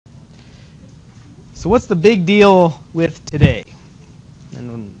So what's the big deal with today?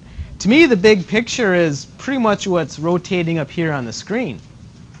 And to me, the big picture is pretty much what's rotating up here on the screen.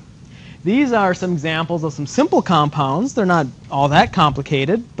 These are some examples of some simple compounds. They're not all that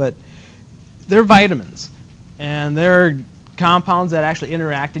complicated, but they're vitamins. And they're compounds that actually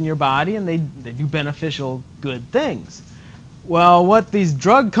interact in your body, and they do beneficial good things. Well, what these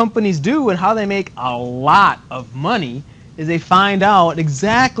drug companies do and how they make a lot of money is they find out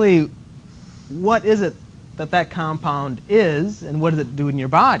exactly what is it that compound is and what does it do in your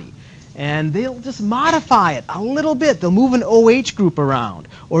body. And they'll just modify it a little bit. They'll move an OH group around,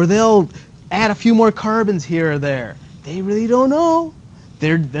 or they'll add a few more carbons here or there. They really don't know.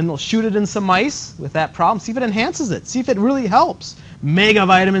 Then they'll shoot it in some mice with that problem, see if it enhances it, see if it really helps. Mega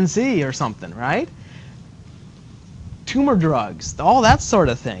vitamin C or something, right? Tumor drugs, all that sort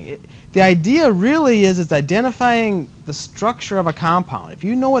of thing. The idea really is identifying the structure of a compound. If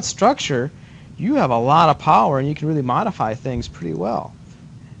you know its structure, you have a lot of power and you can really modify things pretty well.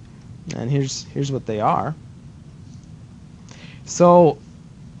 And here's what they are. So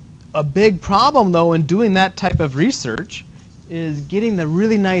a big problem, though, in doing that type of research is getting the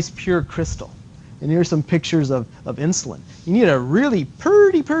really nice pure crystal. And here's some pictures of insulin. You need a really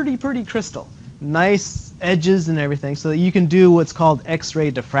pretty crystal. Nice edges and everything so that you can do what's called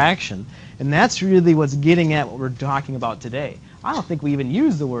X-ray diffraction. And that's really what's getting at what we're talking about today. I don't think we even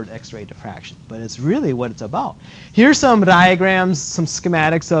use the word X-ray diffraction, but it's really what it's about. Here's some diagrams, some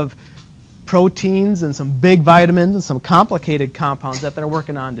schematics of proteins and some big vitamins and some complicated compounds that they're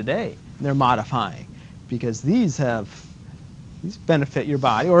working on today. And they're modifying because these benefit your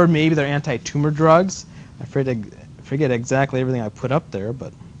body, or maybe they're anti-tumor drugs. I forget exactly everything I put up there,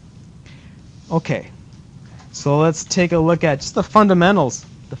 but okay. So let's take a look at just the fundamentals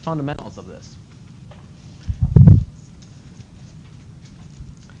of this.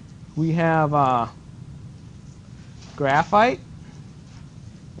 We have graphite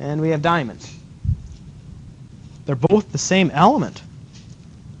and we have diamond. They're both the same element.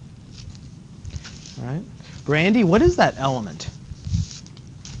 All right. Brandy, what is that element?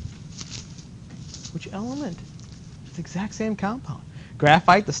 Which element? It's the exact same compound.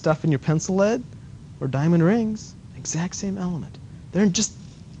 Graphite, the stuff in your pencil lead, or diamond rings, exact same element. They're just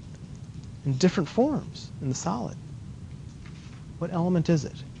in different forms in the solid. What element is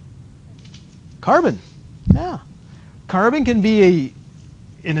it? Carbon. Yeah. Carbon can be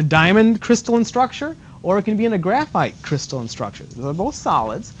in a diamond crystalline structure, or it can be in a graphite crystalline structure. They're both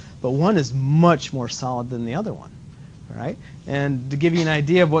solids, but one is much more solid than the other one. All right? And to give you an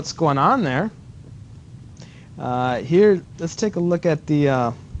idea of what's going on there, here, let's take a look at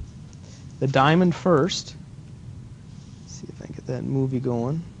the diamond first. See if I can get that movie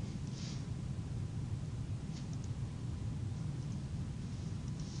going.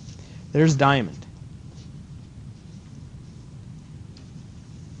 There's diamond.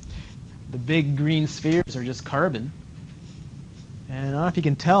 The big green spheres are just carbon. And I don't know if you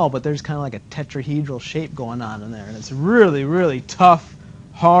can tell, but there's kind of like a tetrahedral shape going on in there. And it's really, really tough,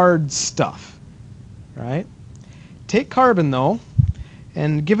 hard stuff. Right? Take carbon, though,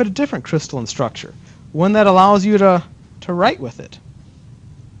 and give it a different crystalline structure. One that allows you to write with it.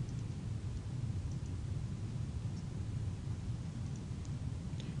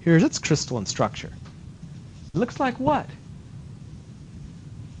 Here's its crystalline structure. It looks like what?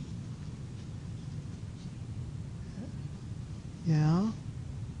 Yeah.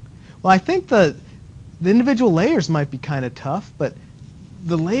 Well, I think the individual layers might be kind of tough, but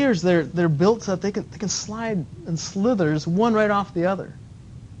the layers, they're built so that they can slide and slithers one right off the other.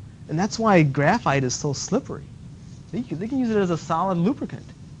 And that's why graphite is so slippery. They can use it as a solid lubricant.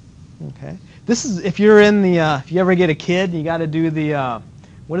 Okay. This is if you're in the if you ever get a kid, you got to do the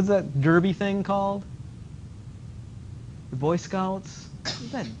what is that derby thing called? The Boy Scouts. What's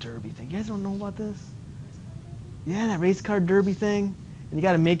that derby thing? You guys don't know about this? Yeah, that race car derby thing. And you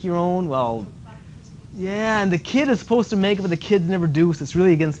got to make your own. Well, yeah, and the kid is supposed to make it, but the kids never do. So it's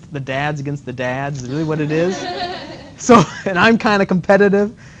really against the dads is really what it is. So, and I'm kind of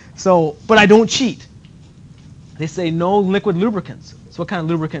competitive. So, but I don't cheat. They say no liquid lubricants. So what kind of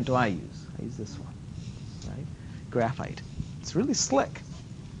lubricant do I use? I use this one, right? Graphite. It's really slick.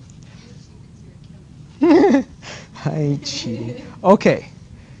 I ain't cheating. Okay,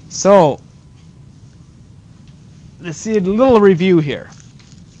 so let's see a little review here.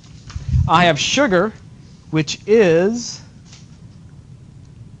 I have sugar, which is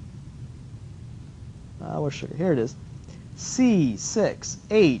where's sugar? Here it is.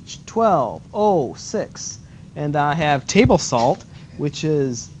 C6H12O6, and I have table salt, which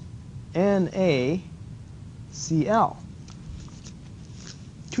is NaCl.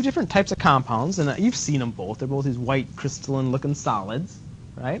 two different types of compounds, and you've seen them both. They're both these white crystalline-looking solids,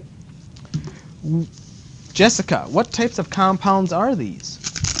 right? Jessica, what types of compounds are these?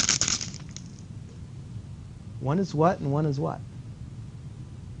 One is what and one is what?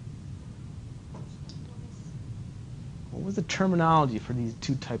 What was the terminology for these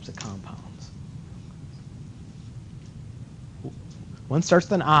two types of compounds? One starts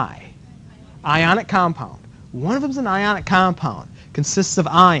with an I. Ionic compound. One of them is an ionic compound. Consists of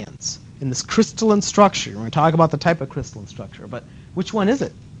ions in this crystalline structure. We're going to talk about the type of crystalline structure, but which one is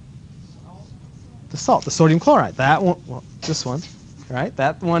it? The salt, the sodium chloride. That one, well, this one, right?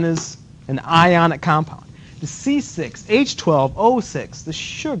 That one is an ionic compound. The C6H12O6, the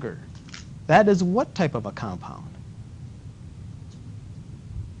sugar, that is what type of a compound?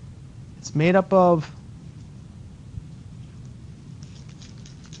 It's made up of,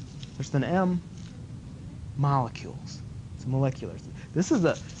 there's an M, molecules. It's molecular. This is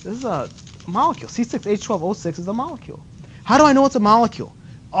a molecule. C6H12O6 is a molecule. How do I know it's a molecule?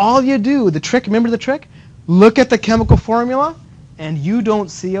 All you do, the trick, remember the trick? Look at the chemical formula, and you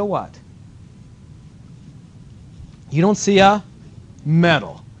don't see a what? You don't see a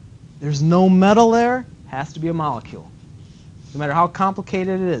metal. There's no metal there, has to be a molecule. No matter how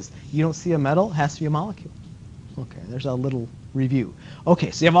complicated it is, you don't see a metal, has to be a molecule. Okay, there's a little review.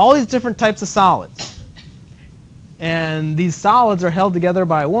 Okay, so you have all these different types of solids. And these solids are held together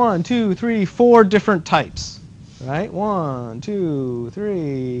by 1, 2, 3, 4 different types. Right? 1, 2,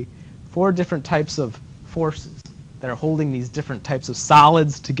 3, 4 different types of forces that are holding these different types of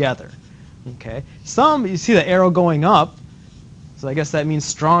solids together. Okay? Some, you see the arrow going up, so I guess that means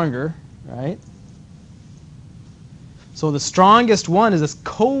stronger, right? So the strongest one is this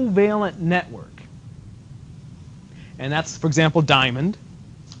covalent network. And that's, for example, diamond.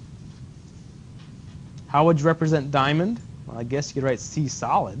 How would you represent diamond? Well, I guess you could write C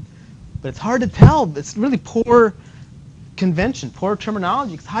solid. But it's hard to tell. It's really poor convention, poor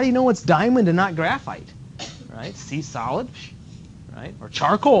terminology. How do you know it's diamond and not graphite? Right? C solid, right? Or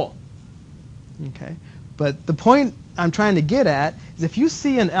charcoal. Okay. But the point I'm trying to get at is if you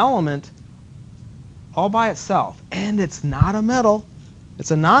see an element all by itself and it's not a metal,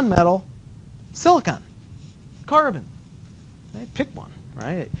 it's a non-metal, silicon, carbon. Right? Pick one,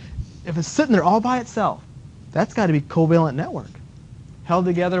 right? If it's sitting there all by itself, that's got to be covalent network. Held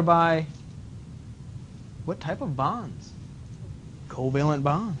together by what type of bonds? Covalent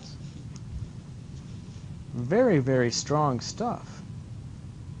bonds. Very, very strong stuff.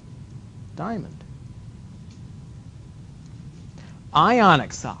 Diamond.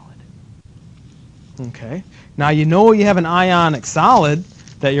 Ionic solid. Okay. Now you know you have an ionic solid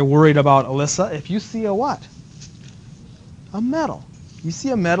that you're worried about, Alyssa, if you see a what? A metal. You see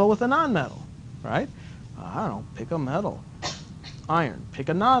a metal with a non-metal, right? I don't know, pick a metal. Iron, pick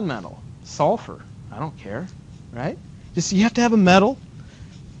a non-metal. Sulfur, I don't care, right? Just you have to have a metal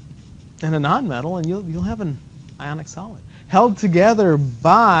and a non-metal, and you'll have an ionic solid. Held together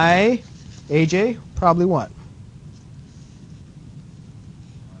by, AJ, probably what?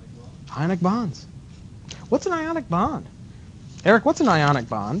 Ionic bonds. What's an ionic bond? Eric, what's an ionic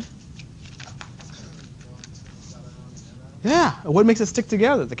bond? Yeah, what makes it stick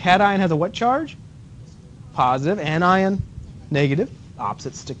together? The cation has a what charge? Positive. Anion, negative.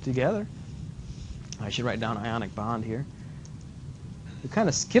 Opposites stick together. I should write down ionic bond here. You kind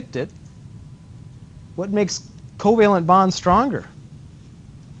of skipped it. What makes covalent bonds stronger?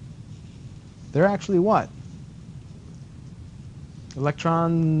 They're actually what?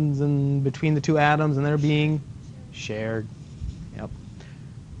 Electrons in between the two atoms, and they're being shared. Yep.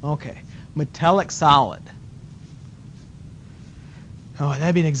 Okay. Metallic solid. Oh,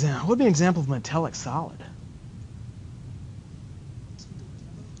 that'd be an example. What would be an example of metallic solid?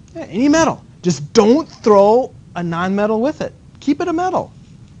 Yeah, any metal. Just don't throw a non-metal with it. Keep it a metal.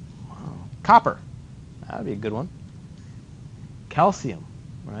 Wow. Copper. That would be a good one. Calcium,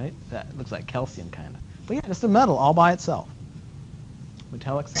 right? That looks like calcium kind of. But yeah, just a metal all by itself.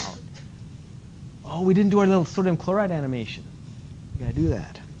 Metallic solid. Oh, we didn't do our little sodium chloride animation. We gotta do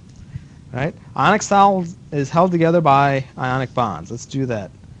that. Right? Ionic solid is held together by ionic bonds. Let's do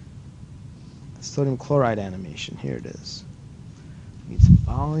that. Sodium chloride animation. Here it is. Need some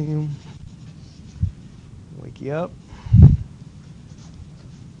volume. Wake you up.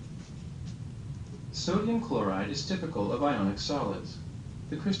 Sodium chloride is typical of ionic solids.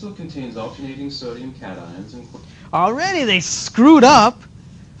 The crystal contains alternating sodium cations and already they screwed up.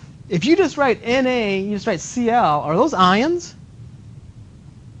 If you just write Na, you just write Cl, are those ions?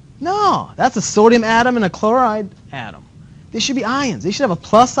 No, that's a sodium atom and a chloride atom. They should be ions. They should have a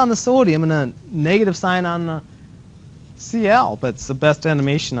plus on the sodium and a negative sign on the Cl, but it's the best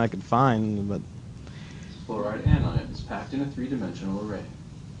animation I could find. But Fluoride anions packed in a three-dimensional array.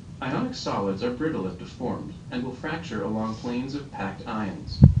 Ionic solids are brittle if deformed and will fracture along planes of packed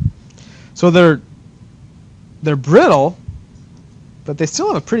ions. so they're brittle, but they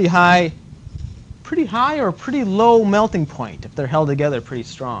still have a pretty high or pretty low melting point if they're held together pretty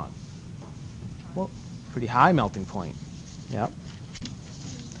strong. Well, pretty high melting point. Yep.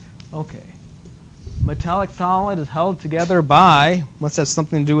 Okay. Metallic solid is held together by, must have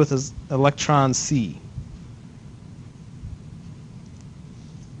something to do with this electron C.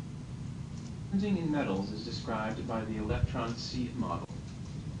 Bonding in metals is described by the electron C model.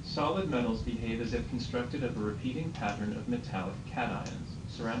 Solid metals behave as if constructed of a repeating pattern of metallic cations,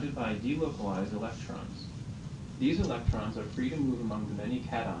 surrounded by delocalized electrons. These electrons are free to move among the many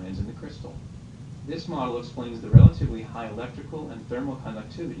cations in the crystal. This model explains the relatively high electrical and thermal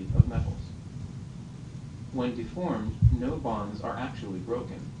conductivity of metals. When deformed, no bonds are actually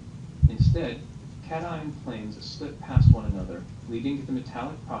broken. Instead, cation planes slip past one another, leading to the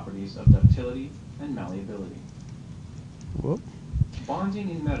metallic properties of ductility and malleability. Whoop. Bonding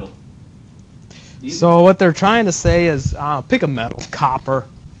in metal. So what they're trying to say is, pick a metal, copper,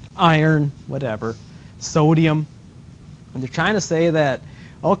 iron, whatever, sodium. And they're trying to say that,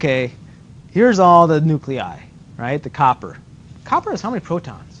 okay, here's all the nuclei, right? The copper. Copper has how many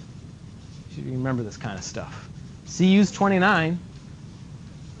protons? You should remember this kind of stuff. Cu's 29.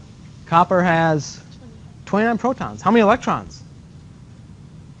 Copper has 29 protons. How many electrons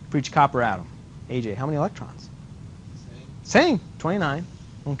for each copper atom? AJ, how many electrons? Same, 29.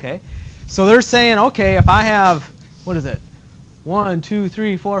 Okay. So they're saying, okay, if I have, what is it? 1, 2,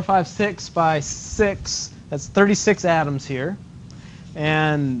 3, 4, 5, 6 by 6, that's 36 atoms here.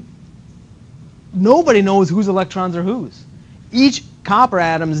 And nobody knows whose electrons are whose. Each copper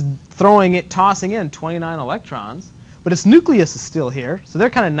atom is tossing in 29 electrons, but its nucleus is still here, so they're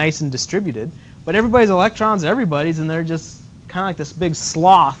kind of nice and distributed. But everybody's electrons are everybody's, and they're just kind of like this big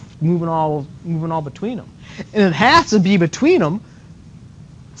sloth moving all between them. And it has to be between them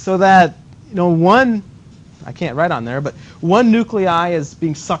so that, one, I can't write on there, but one nuclei is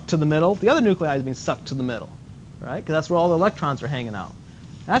being sucked to the middle, the other nuclei is being sucked to the middle, right? Because that's where all the electrons are hanging out.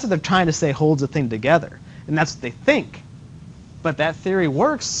 That's what they're trying to say holds the thing together, and that's what they think. But that theory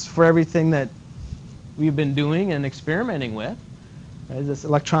works for everything that we've been doing and experimenting with, right? This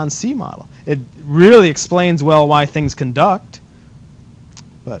electron C model. It really explains well why things conduct.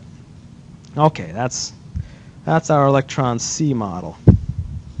 But okay, that's our electron C model.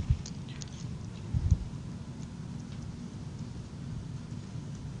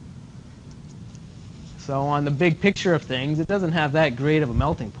 So on the big picture of things, it doesn't have that great of a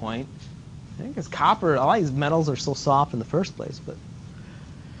melting point. I think it's copper. All these metals are so soft in the first place, but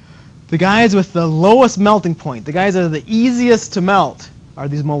the guys with the lowest melting point, the guys that are the easiest to melt, are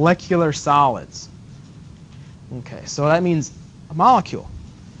these molecular solids. Okay, so that means a molecule.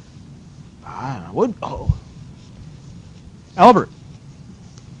 I don't know. Albert,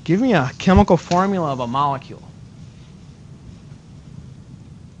 give me a chemical formula of a molecule.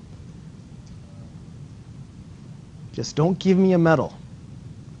 Just don't give me a metal.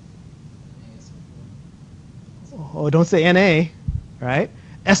 Oh, don't say Na, right?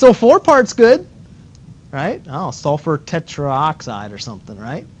 SO4 part's good, right? Oh, sulfur tetraoxide or something,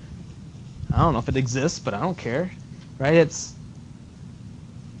 right? I don't know if it exists, but I don't care, right?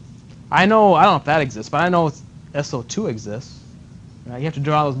 I don't know if that exists, but I know SO2 exists, right? You have to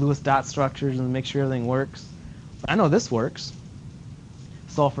draw those Lewis dot structures and make sure everything works. But I know this works.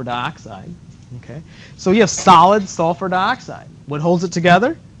 Sulfur dioxide, okay? So you have solid sulfur dioxide. What holds it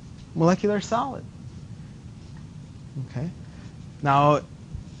together? Molecular solid. Okay. Now,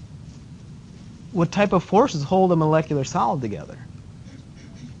 what type of forces hold a molecular solid together?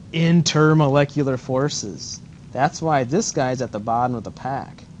 Intermolecular forces. That's why this guy's at the bottom of the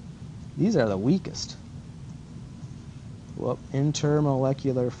pack. These are the weakest. Well,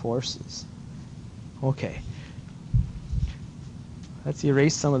 intermolecular forces. Okay. Let's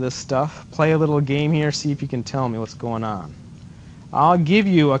erase some of this stuff. Play a little game here, see if you can tell me what's going on. I'll give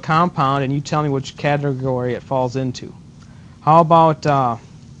you a compound and you tell me which category it falls into. How about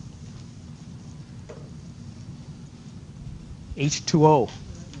H2O?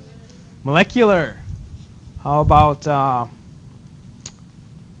 Molecular. How about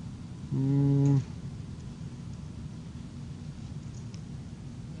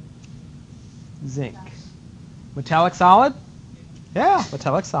zinc? Metallic solid? Yeah,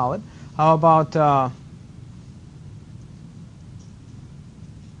 metallic solid. How about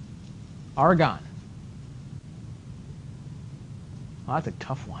argon? Oh, that's a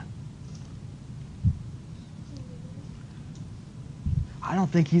tough one. I don't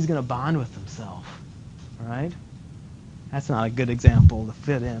think he's going to bond with himself. All right? That's not a good example to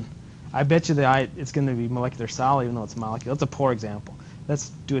fit in. I bet you that it's going to be molecular solid even though it's molecule. That's a poor example.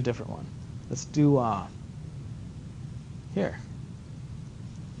 Let's do a different one. Let's do here.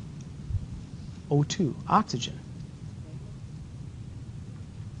 O2, oxygen.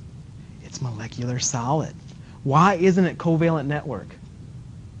 It's molecular solid. Why isn't it covalent network?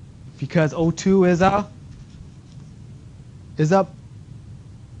 Because O2 is a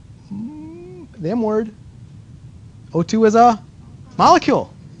the M word. O2 is a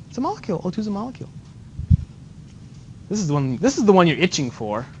molecule. It's a molecule. O2 is a molecule. This is the one you're itching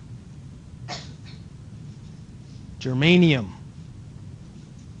for. Germanium.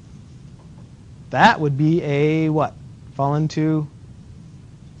 That would be a what? Fall into.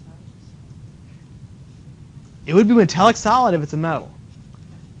 It would be metallic solid if it's a metal.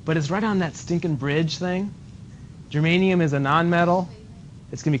 But it's right on that stinking bridge thing. Germanium is a nonmetal.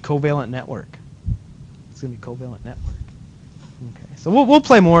 It's going to be covalent network. It's going to be covalent network. Okay, so we'll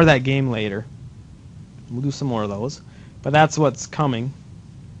play more of that game later. We'll do some more of those. But that's what's coming.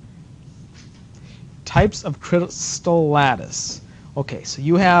 Types of crystal lattice. Okay, so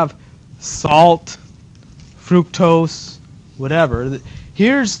you have salt, fructose, whatever.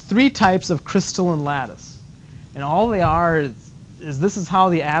 Here's 3 types of crystalline lattice. And all they are is this is how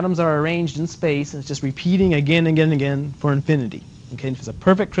the atoms are arranged in space, and it's just repeating again and again and again for infinity. Okay, if it's a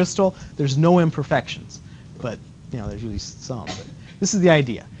perfect crystal, there's no imperfections. But, there's usually some. But this is the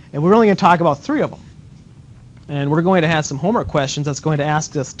idea. And we're only going to talk about 3 of them. And we're going to have some homework questions that's going to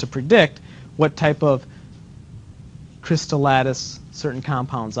ask us to predict what type of crystal lattice certain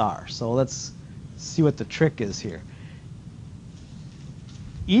compounds are. So let's see what the trick is here.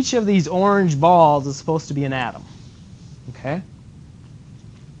 Each of these orange balls is supposed to be an atom. Okay?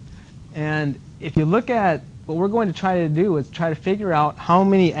 And if you look at what we're going to try to do is try to figure out how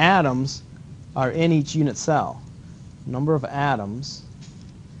many atoms are in each unit cell. Number of atoms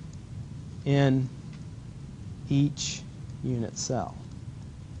in each unit cell.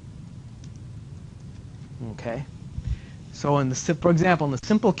 Okay? So for example, in the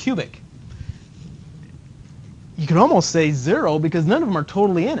simple cubic, you could almost say 0 because none of them are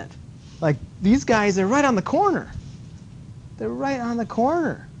totally in it. Like these guys are right on the corner. They're right on the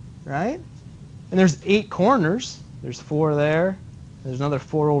corner, right? And there's 8 corners. There's 4 there. There's another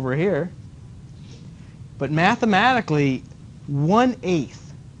 4 over here. But mathematically, 1/8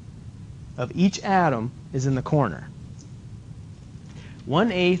 of each atom is in the corner.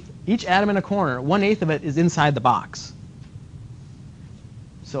 1/8, each atom in a corner, 1/8 of it is inside the box.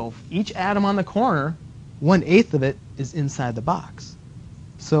 So each atom on the corner, 1/8 of it is inside the box.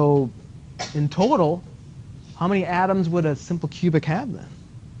 So in total, how many atoms would a simple cubic have then?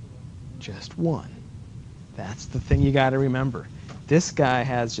 Just 1. That's the thing you got to remember. This guy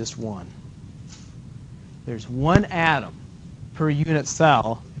has just 1. There's 1 atom per unit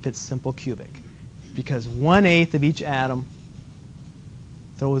cell if it's simple cubic, because 1/8 of each atom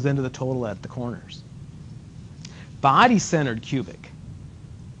throws into the total at the corners. Body-centered cubic.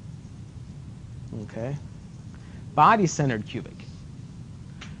 Okay? Body-centered cubic.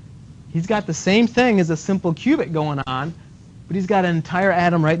 He's got the same thing as a simple cubic going on, but he's got an entire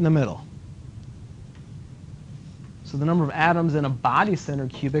atom right in the middle. So the number of atoms in a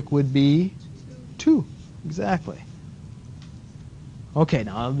body-centered cubic would be 2. Exactly. Okay,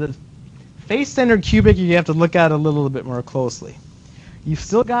 now the face-centered cubic you have to look at a little bit more closely. You've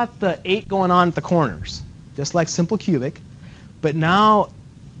still got the 8 going on at the corners, just like simple cubic, but now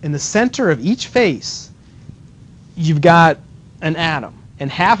in the center of each face, you've got an atom. And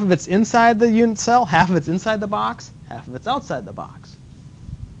half of it's inside the unit cell, half of it's inside the box, half of it's outside the box.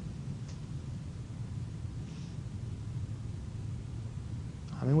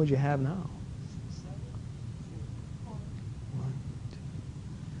 How many would you have now? 1, 2.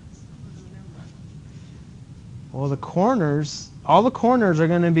 Well, the corners, all the corners are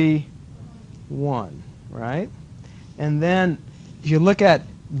going to be 1, right? And then if you look at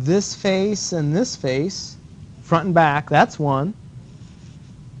this face and this face, front and back, that's 1.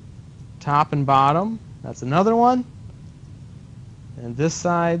 Top and bottom, that's another 1. And this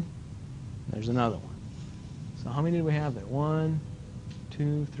side, there's another 1. So how many do we have there? 1,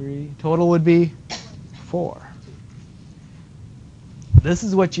 2, 3. Total would be 4. This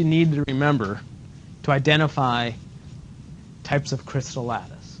is what you need to remember to identify types of crystal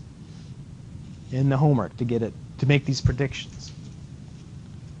lattice in the homework to make these predictions.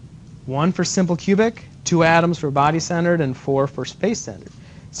 1 for simple cubic, 2 atoms for body-centered, and 4 for space-centered.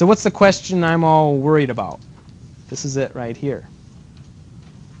 So what's the question I'm all worried about? This is it right here.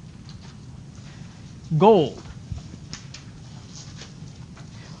 Gold.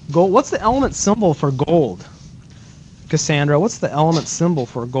 Gold. What's the element symbol for gold? Cassandra, what's the element symbol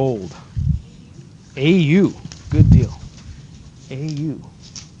for gold? AU. Good deal. AU.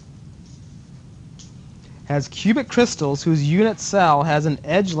 Has cubic crystals whose unit cell has an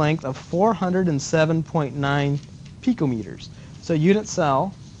edge length of 407.9 picometers. So unit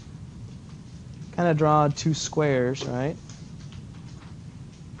cell, kind of draw two squares, right?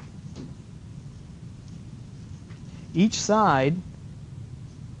 Each side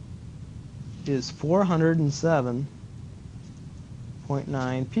is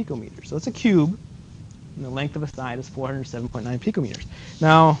 407.9 picometers. So it's a cube, and the length of a side is 407.9 picometers.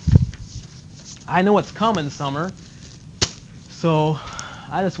 Now, I know it's coming, summer, so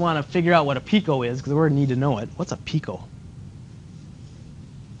I just want to figure out what a pico is, because we're going to need to know it. What's a pico?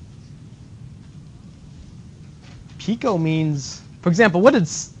 Pico means, for example,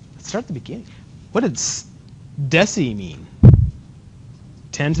 let's start at the beginning. What did deci mean?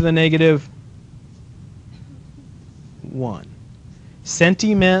 10 to the negative 1.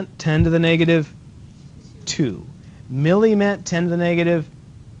 Centi meant 10 to the negative 2. Milli meant 10 to the negative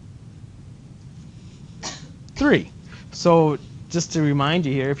 3. So just to remind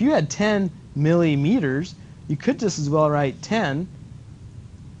you here, if you had 10 millimeters, you could just as well write 10,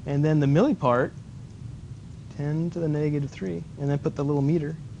 and then the milli part, 10 to the negative 3, and then put the little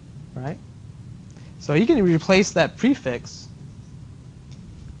meter, right? So you can replace that prefix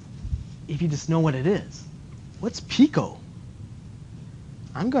if you just know what it is. What's pico?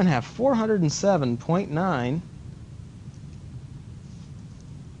 I'm going to have 407.9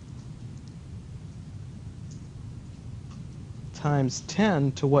 times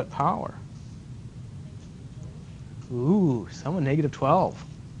 10 to what power? Ooh, someone negative 12.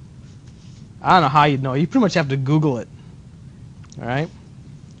 I don't know how you'd know. You pretty much have to Google it. All right?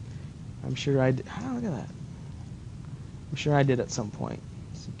 I'm sure I did. Oh, look at that. I'm sure I did at some point.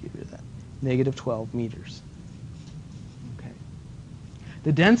 Let's get rid of that. Negative 12 meters. Okay.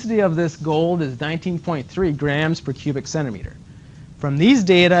 The density of this gold is 19.3 grams per cubic centimeter. From these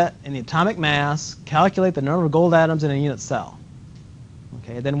data and the atomic mass, calculate the number of gold atoms in a unit cell.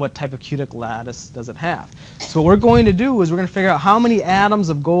 Okay, then what type of cubic lattice does it have? So what we're going to do is we're going to figure out how many atoms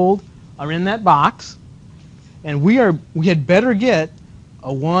of gold are in that box, and we had better get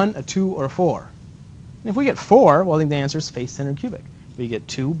a 1, a 2, or a 4. And if we get 4, well, I think the answer is face-centered cubic. If we get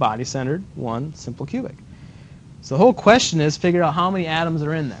 2, body-centered, 1, simple cubic. So the whole question is figure out how many atoms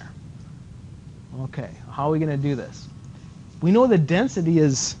are in there. Okay, how are we going to do this? We know the density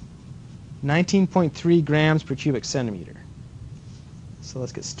is 19.3 grams per cubic centimeter. So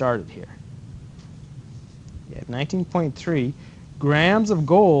let's get started here. You have 19.3 grams of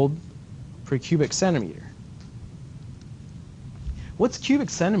gold per cubic centimeter. What's cubic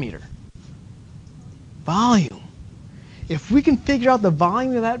centimeter? Volume. If we can figure out the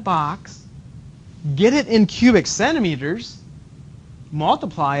volume of that box, get it in cubic centimeters,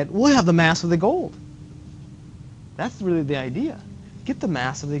 multiply it, we'll have the mass of the gold. That's really the idea. Get the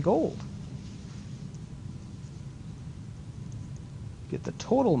mass of the gold. Get the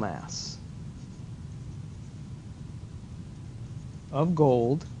total mass of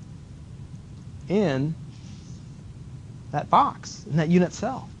gold in that box, in that unit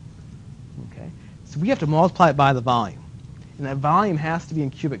cell. Okay? So we have to multiply it by the volume. And that volume has to be in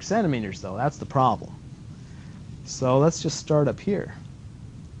cubic centimeters, though. That's the problem. So let's just start up here.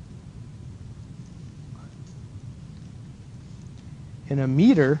 In a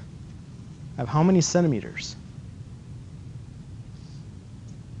meter, I have how many centimeters?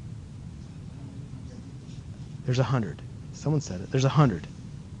 There's 100. Someone said it. There's 100.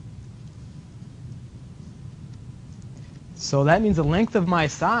 So that means the length of my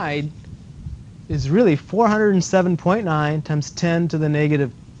side is really 407.9 times 10 to the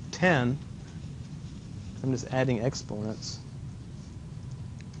negative 10. I'm just adding exponents.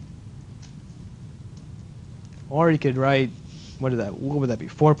 Or you could write, what would that be?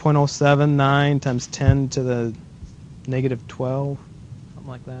 4.079 times 10 to the negative 12,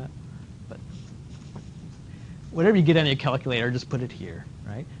 something like that. But whatever you get on your calculator, just put it here,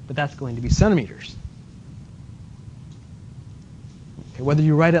 right? But that's going to be centimeters. Okay, whether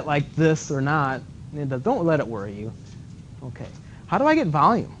you write it like this or not, don't let it worry you. Okay, how do I get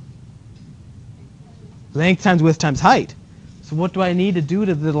volume? Length times width times height. So what do I need to do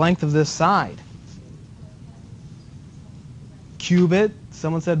to the length of this side? Cube it.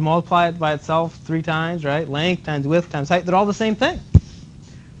 Someone said multiply it by itself 3 times, right? Length times width times height. They're all the same thing.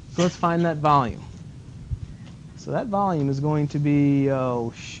 So let's find that volume. So that volume is going to be,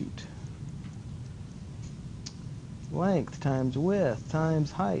 length times width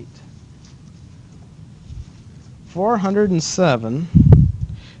times height. 407.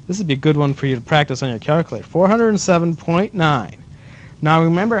 This would be a good one for you to practice on your calculator. 407.9. Now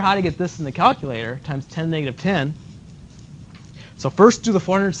remember how to get this in the calculator, times 10 to the negative 10. So first do the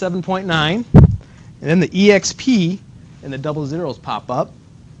 407.9, and then the EXP, and the double zeros pop up.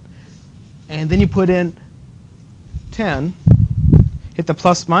 And then you put in 10, hit the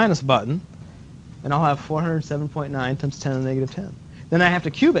plus minus button, and I'll have 407.9 times 10 to the negative 10. Then I have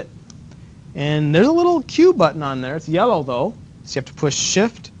to cube it. And there's a little cube button on there. It's yellow, though. So you have to push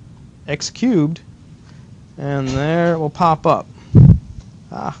Shift, X cubed, and there it will pop up.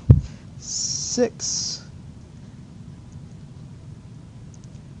 6.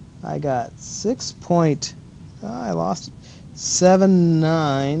 I got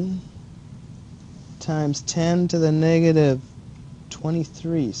 6.79 times 10 to the negative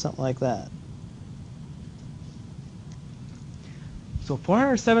 23, something like that. So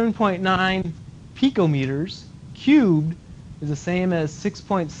 407.9 picometers cubed is the same as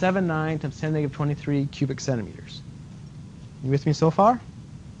 6.79 times 10 to the negative 23 cubic centimeters. You with me so far?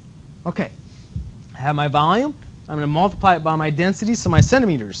 Okay. I have my volume. I'm going to multiply it by my density, so my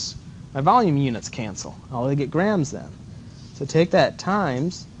centimeters, my volume units cancel. I'll only get grams then. So take that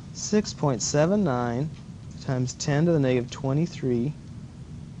times 6.79 times 10 to the negative 23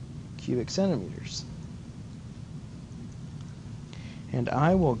 cubic centimeters. And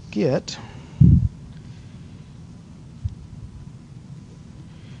I will get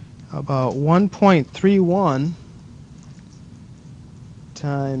about 1.31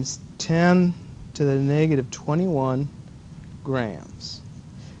 times 10 to the negative 21 grams.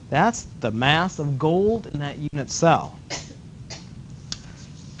 That's the mass of gold in that unit cell.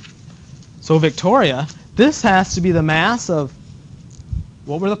 So Victoria, this has to be the mass of,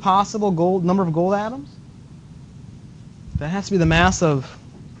 what were the possible number of gold atoms? That has to be the mass of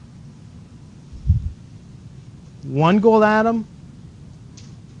 1 gold atom,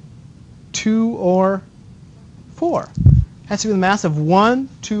 2 or 4. It has to be the mass of 1,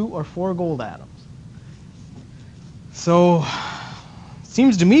 2, or 4 gold atoms. So, it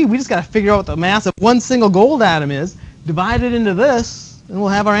seems to me we just got to figure out what the mass of one single gold atom is, divide it into this, and we'll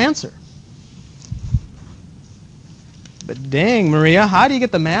have our answer. But dang, Maria, how do you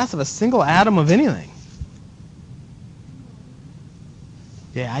get the mass of a single atom of anything?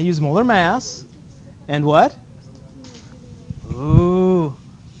 Yeah, I use molar mass. And what? Ooh.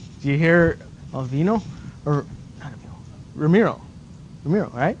 Do you hear Alvino? Or not Alvino. Ramiro. Ramiro,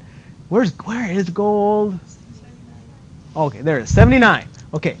 right? Where is gold? Okay, there it is. 79.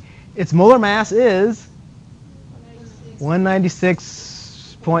 Okay. Its molar mass is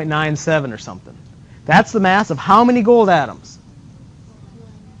 196.97 or something. That's the mass of how many gold atoms?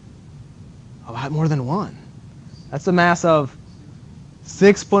 A lot more than 1. That's the mass of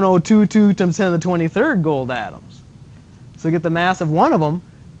 6.022 times 10 to the 23rd gold atoms. So get the mass of one of them,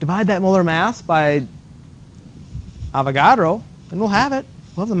 divide that molar mass by Avogadro, and we'll have it.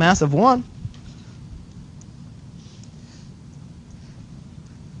 We'll have the mass of 1.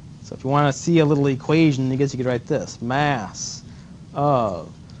 So if you want to see a little equation, I guess you could write this. Mass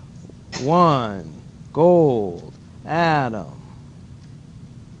of 1 gold atom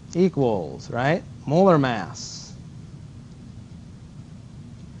equals, right? Molar mass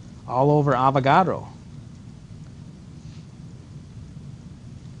all over Avogadro.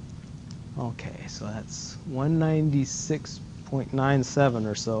 Okay, so that's 196.97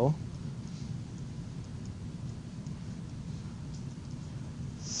 or so.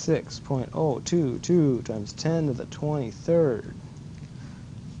 6.022 times 10 to the 23rd.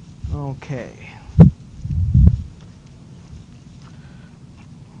 Okay.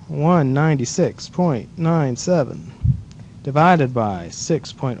 196.97 divided by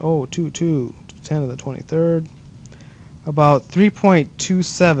 6.022 to 10 to the 23rd, about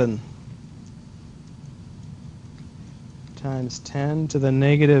 3.27 times 10 to the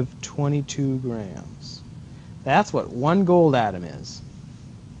negative 22 grams. That's what one gold atom is.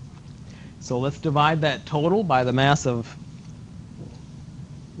 So let's divide that total by the mass of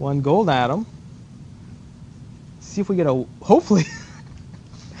one gold atom. See if we get a, hopefully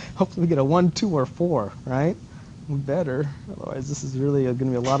we get a 1, 2, or 4, right? We better, otherwise this is really going to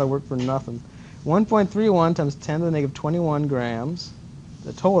be a lot of work for nothing. 1.31 times 10 to the negative 21 grams,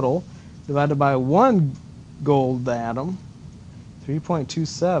 the total, divided by 1 gold atom,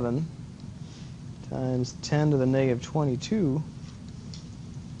 3.27 times 10 to the negative 22.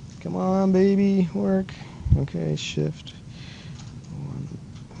 Come on, baby, work. Okay, shift 1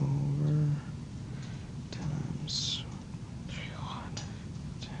 over times 3.1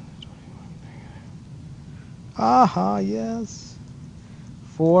 10 to 21 negative. Aha, yes.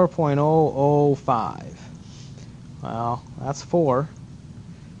 4.005. Well, that's 4.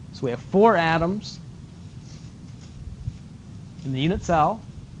 So we have 4 atoms in the unit cell.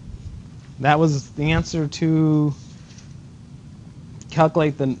 That was the answer to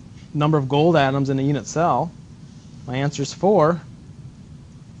calculate the number of gold atoms in a unit cell. My answer is 4.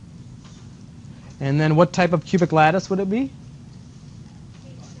 And then what type of cubic lattice would it be?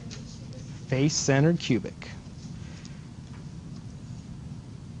 Face-centered cubic.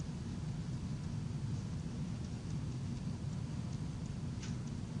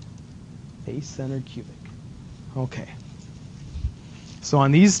 Face-centered cubic. Okay. So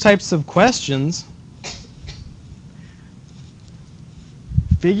on these types of questions,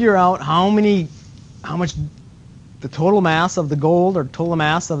 figure out how much the total mass of the gold or total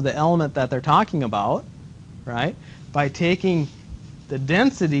mass of the element that they're talking about, right? By taking the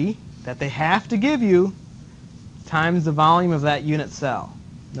density that they have to give you times the volume of that unit cell.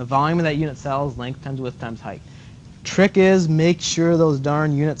 The volume of that unit cell is length times width times height. Trick is make sure those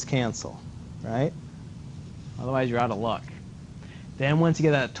darn units cancel, right? Otherwise you're out of luck. Then once you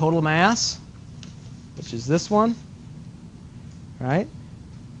get that total mass, which is this one, right?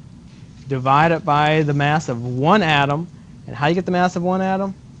 Divide it by the mass of one atom. And how do you get the mass of one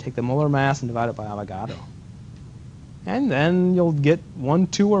atom? Take the molar mass and divide it by Avogadro. And then you'll get 1,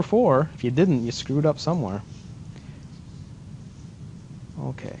 2, or 4. If you didn't, you screwed up somewhere.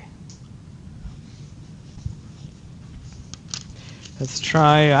 Okay. Let's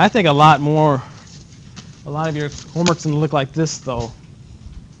try, I think a lot of your homework's going to look like this, though.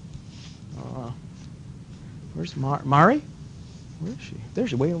 Where's Mari? Where is she? There's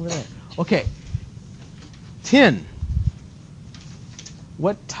she, way over there. Okay. Tin.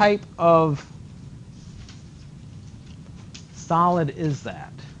 What type of solid is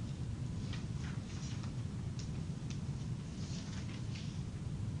that?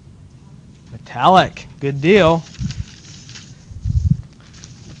 Metallic. Good deal.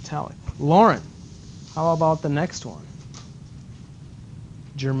 Metallic. Lauren, how about the next one?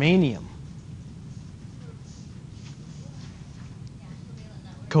 Germanium.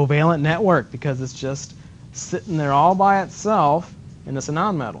 Covalent network, because it's just sitting there all by itself, and it's a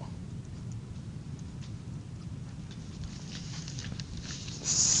nonmetal.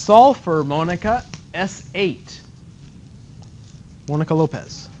 Sulfur, Monica, S8. Monica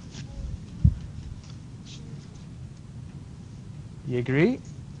Lopez. You agree?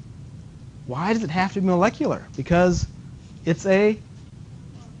 Why does it have to be molecular? Because it's a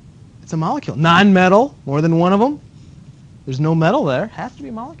molecule. Non-metal, more than one of them. There's no metal there. It has to be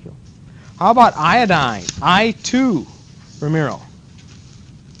a molecule. How about iodine? I2, Ramiro.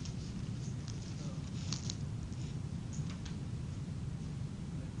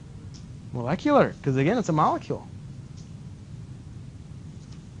 Molecular, because again, it's a molecule.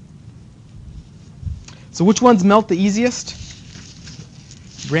 So which ones melt the easiest?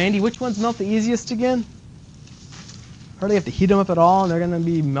 Brandy, which ones melt the easiest again? Hardly have to heat them up at all, and they're going to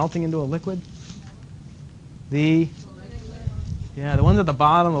be melting into a liquid. The ones at the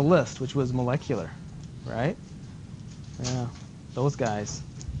bottom of the list, which was molecular, right? Yeah, those guys,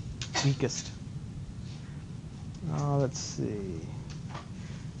 weakest. Let's see.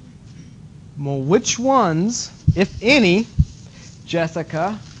 Well, which ones, if any,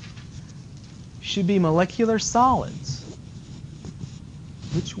 Jessica, should be molecular solids?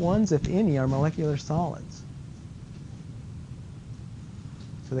 Which ones, if any, are molecular solids?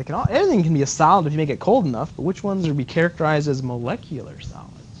 So they can anything can be a solid if you make it cold enough, but which ones would be characterized as molecular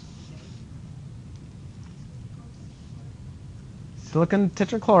solids? Silicon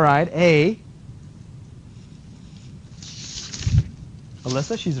tetrachloride, A.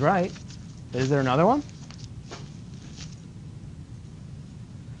 Alyssa, she's right. Is there another one?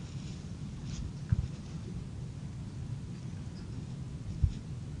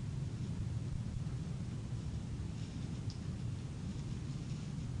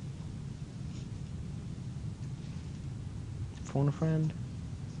 Phone a friend.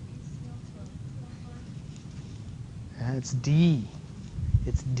 It's D.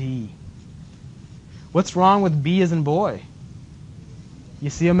 It's D. What's wrong with B as in boy? You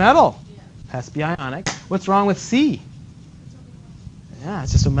see a metal. Has to be ionic. What's wrong with C? Yeah,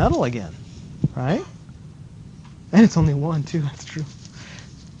 it's just a metal again, right? And it's only one, too. That's true.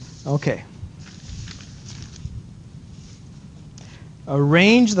 Okay.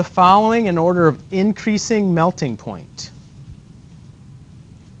 Arrange the following in order of increasing melting point.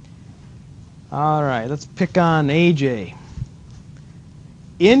 All right, let's pick on AJ.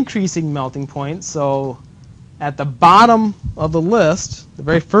 Increasing melting point, so at the bottom of the list, the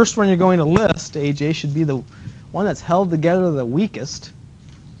very first one you're going to list, AJ, should be the one that's held together the weakest.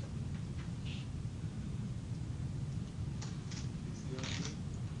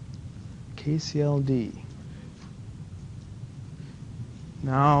 KClD.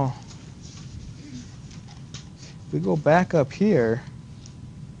 Now, if we go back up here,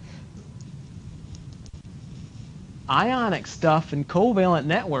 ionic stuff and covalent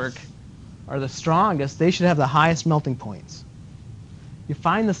network are the strongest. They should have the highest melting points. You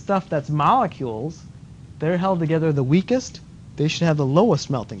find the stuff that's molecules, they're held together the weakest. They should have the lowest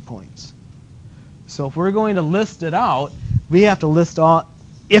melting points. So if we're going to list it out, we have to list all,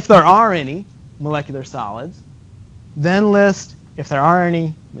 if there are any molecular solids, then list if there are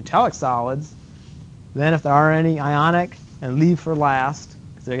any metallic solids, then if there are any ionic, and leave for last,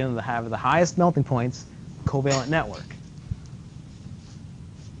 because they're going to have the highest melting points, covalent network.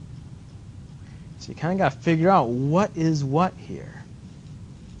 So you kind of got to figure out what is what here.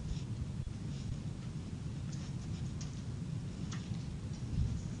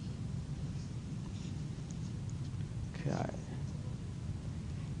 Okay.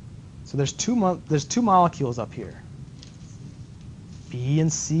 So there's two molecules up here. B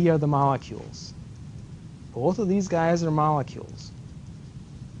and C are the molecules. Both of these guys are molecules.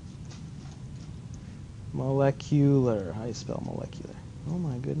 Molecular. How do you spell molecular? Oh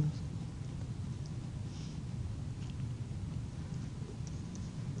my goodness.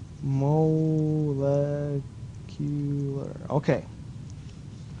 Molecular. Okay.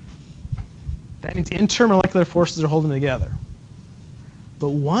 That means intermolecular forces are holding them together.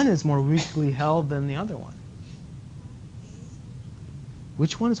 But one is more weakly held than the other one.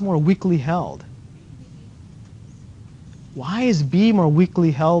 Which one is more weakly held? Why is B more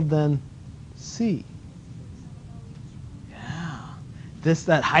weakly held than C? Yeah.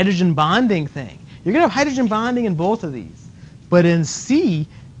 That hydrogen bonding thing. You're going to have hydrogen bonding in both of these. But in C,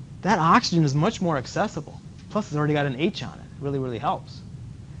 that oxygen is much more accessible. Plus, it's already got an H on it. It really, really helps.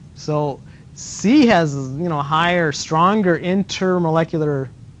 So C has, higher, stronger intermolecular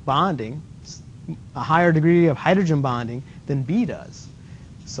bonding, a higher degree of hydrogen bonding than B does.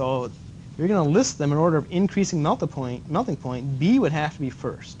 So if you're going to list them in order of increasing melting point, B would have to be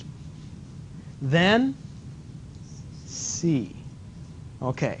first. Then C.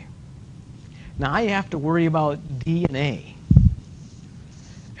 Okay. Now you have to worry about D and A.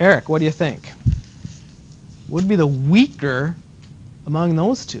 Eric, what do you think? What would be the weaker among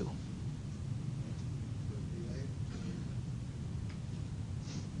those two?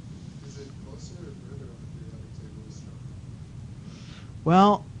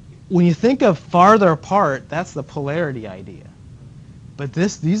 Well, when you think of farther apart, that's the polarity idea. But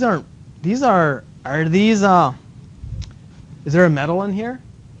is there a metal in here?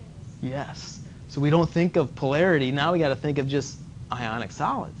 Yes. So we don't think of polarity. Now we got to think of just ionic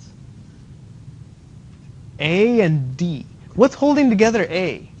solids. A and D. What's holding together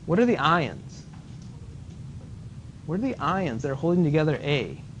A? What are the ions? What are the ions that are holding together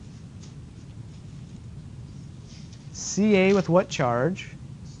A? Ca with what charge?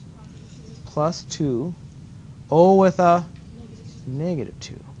 +2. O with a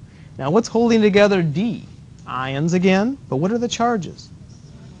 -2. Now what's holding together D? Ions again, but what are the charges?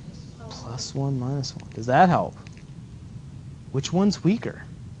 +1, -1. Does that help? Which one's weaker?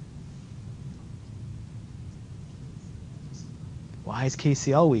 Why is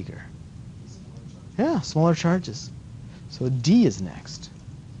KCl weaker? Yeah, smaller charges. So D is next.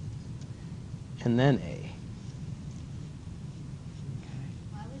 And then A.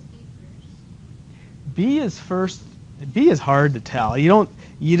 B is first. B is hard to tell. You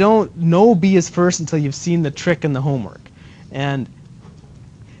don't know B is first until you've seen the trick in the homework. And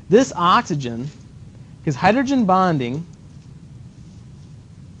this oxygen, because hydrogen bonding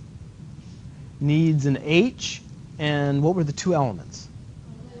needs an H, and what were the two elements?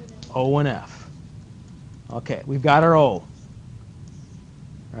 O and F. Okay, we've got our O.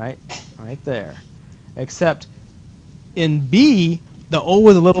 Right there. Except in B, the O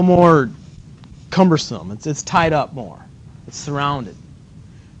is a little more cumbersome. It's tied up more. It's surrounded.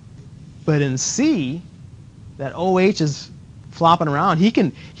 But in C, that OH is flopping around. He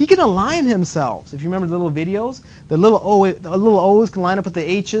can align himself. If you remember the little videos, the little O's can line up with the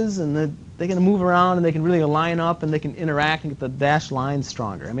H's, and they can move around, and they can really align up, and they can interact and get the dashed lines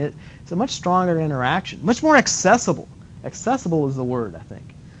stronger. I mean, it's a much stronger interaction, much more accessible. Accessible is the word, I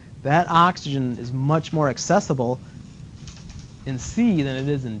think. That oxygen is much more accessible in C than it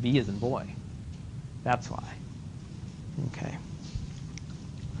is in B as in boy. That's why. Okay.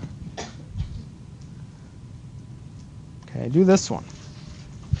 Okay, do this one.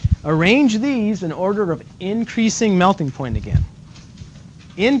 Arrange these in order of increasing melting point again.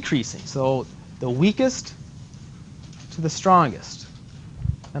 Increasing. So the weakest to the strongest.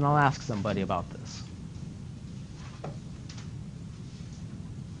 And I'll ask somebody about this.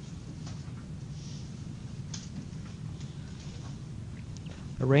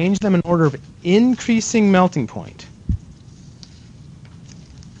 Arrange them in order of increasing melting point.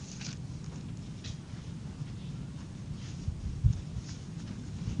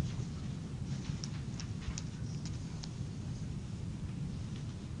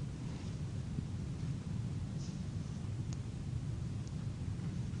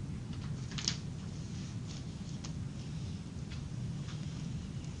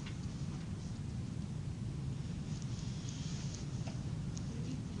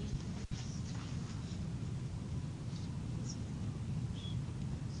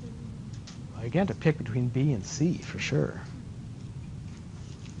 You're going to have to pick between B and C for sure.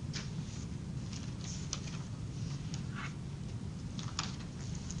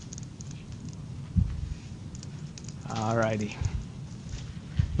 All righty.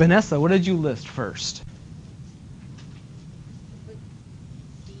 Vanessa, what did you list first?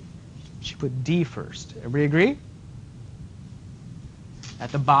 She put D first. Everybody agree?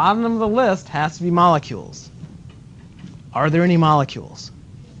 At the bottom of the list has to be molecules. Are there any molecules?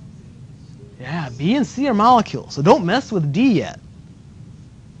 Yeah, B and C are molecules, so don't mess with D yet.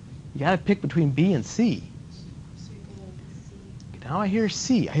 You got to pick between B and C. Now I hear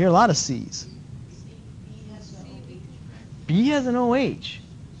C. I hear a lot of C's. B has an OH.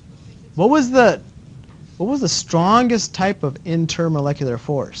 What was the strongest type of intermolecular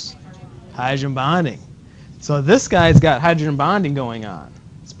force? Hydrogen bonding. So this guy's got hydrogen bonding going on.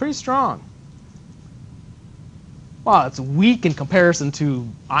 It's pretty strong. Well, it's weak in comparison to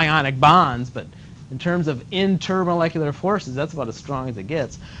ionic bonds, but in terms of intermolecular forces, that's about as strong as it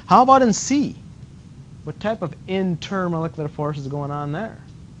gets. How about in C? What type of intermolecular force is going on there?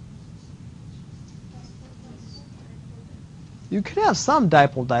 You could have some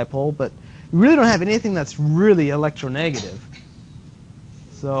dipole-dipole, but you really don't have anything that's really electronegative.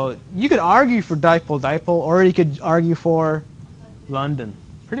 So you could argue for dipole-dipole, or you could argue for London.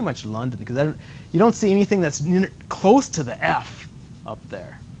 Pretty much London, because you don't see anything that's close to the F up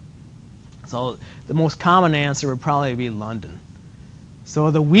there. So the most common answer would probably be London. So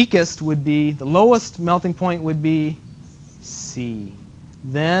the weakest would be, the lowest melting point would be C.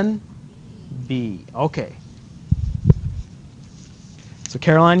 Then B. Okay. So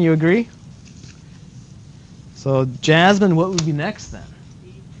Caroline, you agree? So Jasmine, what would be next then?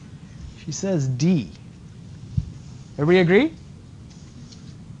 She says D. Everybody agree?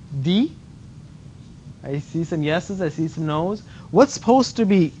 D? I see some yeses, I see some no's. What's supposed to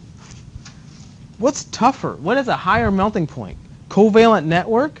be, what's tougher? What is a higher melting point? Covalent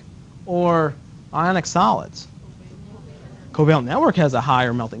network or ionic solids? Covalent network has a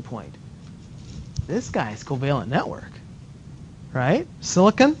higher melting point. This guy's covalent network, right?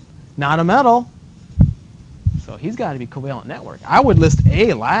 Silicon, not a metal. So he's got to be covalent network. I would list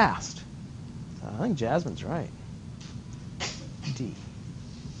A last. So I think Jasmine's right. D.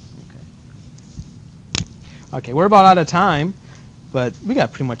 Okay, we're about out of time, but we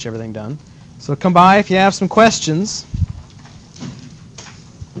got pretty much everything done. So come by if you have some questions.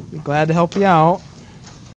 Be glad to help you out.